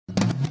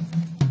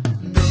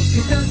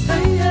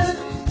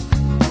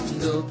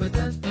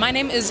My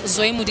name is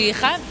Zoe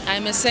Modiga.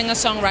 I'm a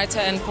singer-songwriter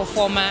and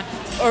performer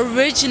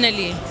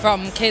originally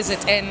from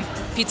KZN,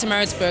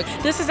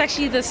 Pietermaritzburg. This is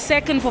actually the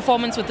second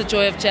performance with the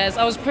Joy of Jazz.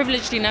 I was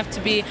privileged enough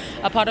to be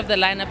a part of the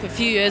lineup a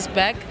few years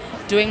back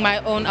doing my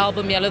own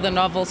album Yellow the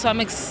Novel. So I'm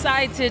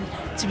excited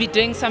to be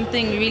doing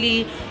something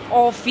really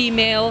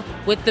all-female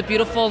with the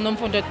beautiful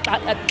Nomfundo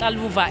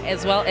Taluva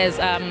as well as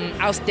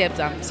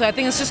Ausdebza. So I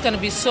think it's just going to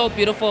be so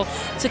beautiful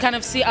to kind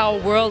of see our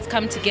worlds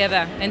come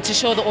together and to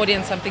show the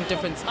audience something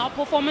different. Our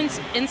performance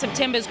in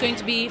September is going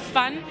to be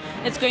fun,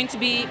 it's going to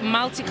be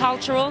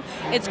multicultural,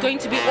 it's going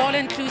to be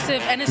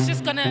all-inclusive, and it's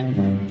just going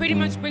to pretty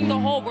much bring the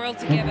whole world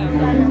together.